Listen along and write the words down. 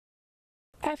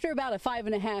After about a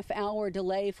 5.5-hour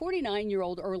delay,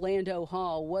 49-year-old Orlando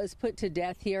Hall was put to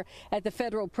death here at the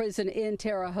federal prison in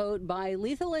Terre Haute by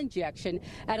lethal injection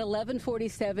at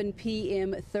 11:47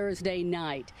 p.m. Thursday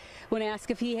night. When asked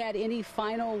if he had any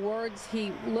final words,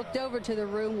 he looked over to the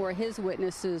room where his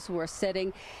witnesses were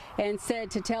sitting and said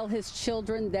to tell his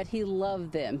children that he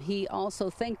loved them. He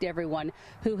also thanked everyone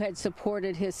who had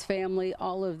supported his family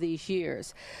all of these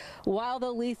years. While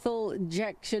the lethal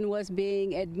injection was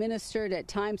being administered, at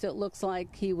times it looks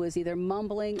like he was either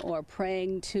mumbling or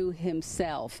praying to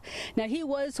himself. Now, he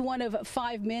was one of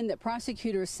 5 men that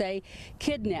prosecutors say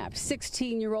kidnapped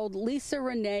 16-year-old Lisa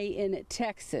Renee in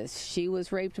Texas. She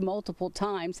was raped multiple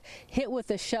times, hit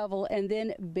with a shovel, and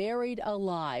then buried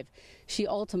alive. She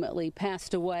ultimately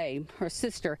passed away. Her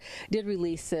sister did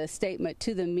release a statement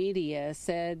to the media,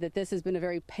 said that this has been a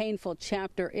very painful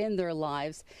chapter in their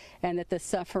lives and that the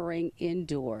suffering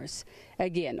endures.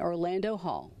 Again, Orlando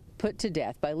Hall put to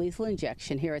death by lethal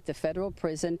injection here at the federal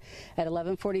prison at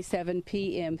 11:47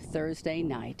 p.m. Thursday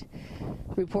night.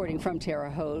 Reporting from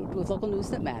Terre Haute with local news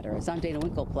that matters, I'm Dana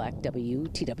Winkelblack,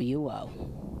 WTWO.